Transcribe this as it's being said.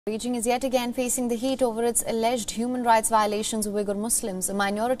Beijing is yet again facing the heat over its alleged human rights violations of Uyghur Muslims, a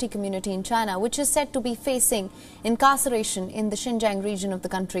minority community in China, which is said to be facing incarceration in the Xinjiang region of the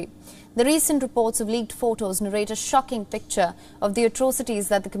country. The recent reports of leaked photos narrate a shocking picture of the atrocities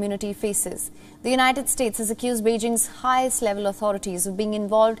that the community faces. The United States has accused Beijing's highest-level authorities of being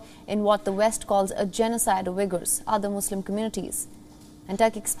involved in what the West calls a genocide of Uyghurs, other Muslim communities, and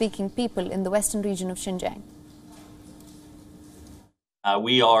Turkic-speaking people in the western region of Xinjiang.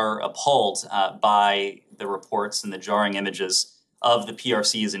 We are appalled by the reports and the jarring images of the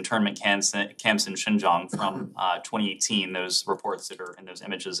PRC's internment camps in Xinjiang from 2018, those reports that are and those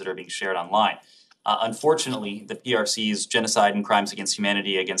images that are being shared online. Unfortunately, the PRC's genocide and crimes against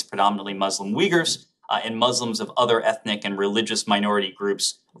humanity against predominantly Muslim Uyghurs and Muslims of other ethnic and religious minority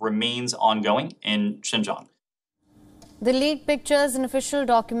groups remains ongoing in Xinjiang. The leaked pictures and official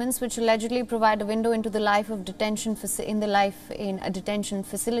documents, which allegedly provide a window into the life of detention detention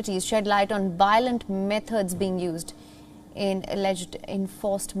facilities, shed light on violent methods being used in alleged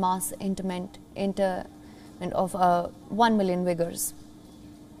enforced mass internment of 1 million Uyghurs.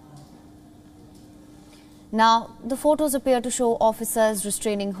 Now, the photos appear to show officers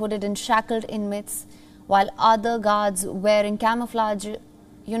restraining hooded and shackled inmates, while other guards wearing camouflage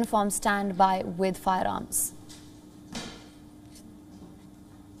uniforms stand by with firearms.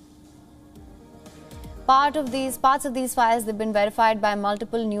 Parts of these files have been verified by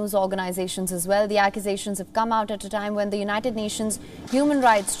multiple news organizations as well. The accusations have come out at a time when the United Nations Human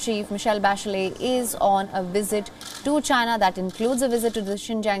Rights Chief Michelle Bachelet is on a visit to China that includes a visit to the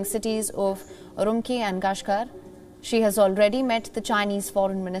Xinjiang cities of Urumqi and Kashgar. She has already met the Chinese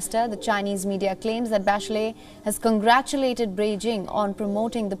foreign minister. The Chinese media claims that Bachelet has congratulated Beijing on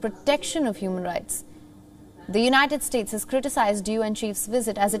promoting the protection of human rights. The United States has criticized UN chief's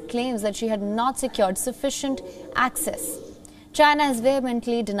visit as it claims that she had not secured sufficient access. China has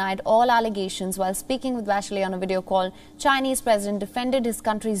vehemently denied all allegations. While speaking with Bachelet on a video call, Chinese president defended his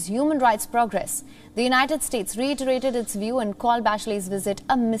country's human rights progress. The United States reiterated its view and called Bachelet's visit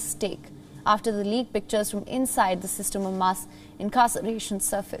a mistake after the leaked pictures from inside the system of mass incarceration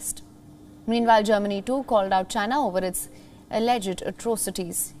surfaced. Meanwhile, Germany too called out China over its alleged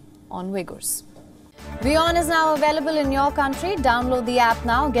atrocities on Uyghurs. WION is now available in your country. Download the app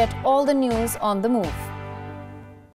now. Get all the news on the move.